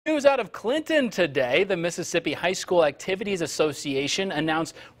news out of Clinton today. The Mississippi High School Activities Association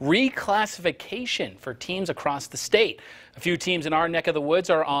announced reclassification for teams across the state. A few teams in our neck of the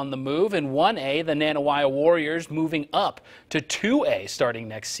woods are on the move. In 1A, the Nanawaya Warriors moving up to 2A starting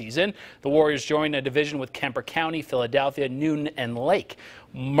next season. The Warriors join a division with Kemper County, Philadelphia, Newton, and Lake.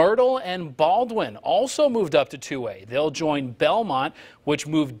 Myrtle and Baldwin also moved up to 2A. They'll join Belmont, which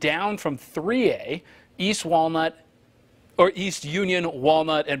moved down from 3A. East Union,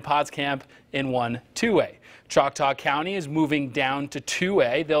 Walnut, and Potsdam in 2A. Choctaw County is moving down to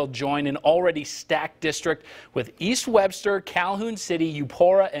 2A. They'll join an already stacked district with East Webster, Calhoun City,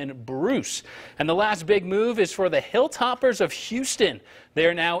 Eupora, and Bruce. And the last big move is for the Hilltoppers of Houston. They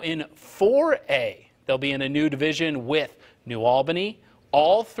are now in 4A. They'll be in a new division with New Albany,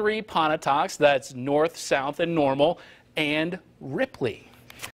 all three Pontotocs, that's North, South, and Normal, and Ripley.